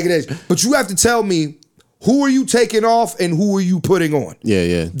got Jagged Edge. But you have to tell me, who are you taking off and who are you putting on?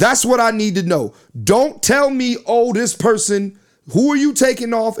 Yeah. That's what I need to know. Don't tell me, this person, who are you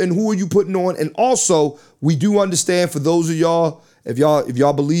taking off and who are you putting on? And also, we do understand for those of y'all, if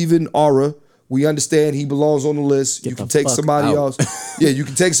y'all believe in aura, we understand he belongs on the list. You can take somebody else. Yeah, you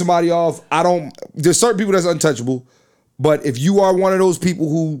can take somebody off. There's certain people that's untouchable. But if you are one of those people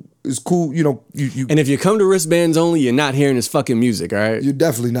who is cool, you. And if you come to Wristbands Only, you're not hearing his fucking music, all right? You're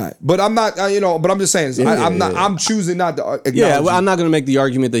definitely not. But I'm not, but I'm just saying, I'm choosing not to acknowledge. Yeah, well, I'm not going to make the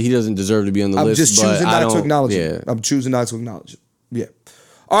argument that he doesn't deserve to be on the list. I'm just choosing not to acknowledge it. I'm choosing not to acknowledge it. Yeah.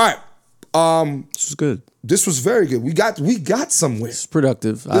 All right. This was good. This was very good. We got somewhere. It's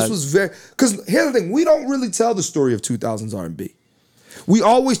productive. This was because here's the thing. We don't really tell the story of 2000s R&B. We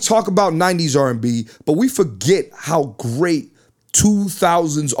always talk about 90s R&B, but we forget how great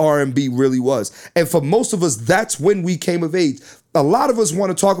 2000s R&B really was. And for most of us, that's when we came of age. A lot of us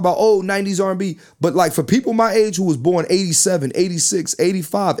want to talk about, 90s R&B, but like for people my age who was born 87, 86,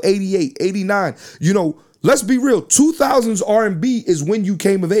 85, 88, 89, let's be real. 2000s R&B is when you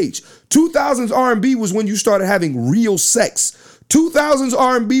came of age. 2000s R&B was when you started having real sex. 2000s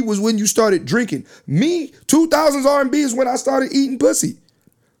R&B was when you started drinking. Me, 2000s R&B is when I started eating pussy.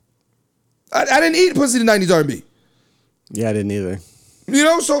 I didn't eat pussy in 90s R&B. Yeah, I didn't either.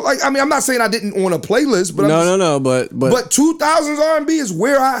 So I'm not saying I didn't on a playlist, but but 2000s R&B is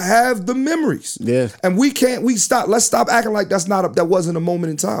where I have the memories. Yeah, and let's stop acting like that wasn't a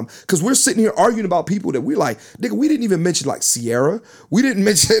moment in time, because we're sitting here arguing about people that we're like, nigga, we didn't even mention like Sierra, we didn't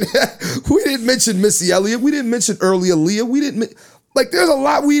mention Missy Elliott, we didn't mention early Aaliyah, we didn't there's a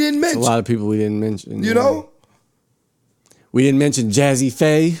lot we didn't mention. A lot of people we didn't mention. We didn't mention Jazzy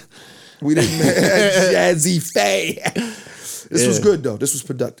Faye. We didn't mention Jazzy Faye. This was good though. This was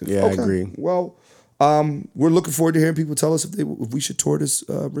productive. Yeah, okay. I agree. Well, we're looking forward to hearing people tell us if we should tour this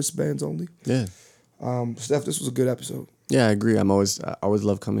Wristbands Only. Yeah. Steph, this was a good episode. Yeah, I agree. I always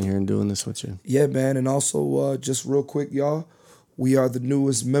love coming here and doing this with you. Yeah, man. And also, just real quick, y'all, We are the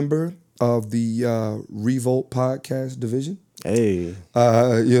newest member of the Revolt podcast division. Hey. You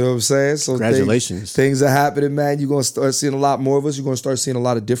know what I'm saying? So congratulations. Things are happening, man. You're going to start seeing a lot more of us. You're going to start seeing a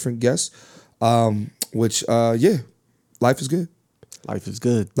lot of different guests, which, life is good. Life is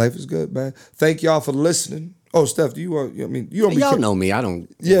good. Life is good, man. Thank y'all for listening. Oh, Steph, do you want? I mean, you don't. Y'all know me. I don't.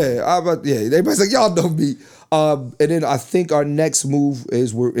 Yeah, everybody's like, y'all know me. And then I think our next move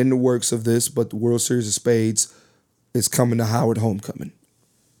is we're in the works of this, but the World Series of Spades is coming to Howard Homecoming.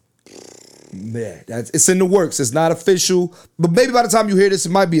 Man, it's in the works. It's not official, but maybe by the time you hear this, it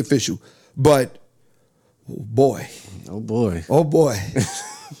might be official. But oh boy, oh boy, oh boy,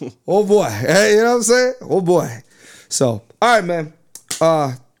 oh boy. Hey, you know what I'm saying? Oh boy. So, all right, man.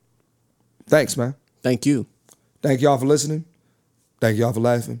 Thanks, man. Thank you. Thank y'all for listening. Thank y'all for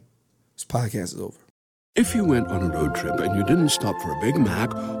laughing. This podcast is over. If you went on a road trip and you didn't stop for a Big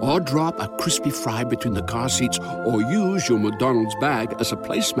Mac or drop a crispy fry between the car seats or use your McDonald's bag as a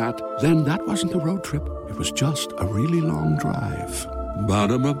placemat, then that wasn't a road trip. It was just a really long drive.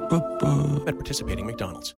 Ba-da-ba-ba-ba. At participating McDonald's.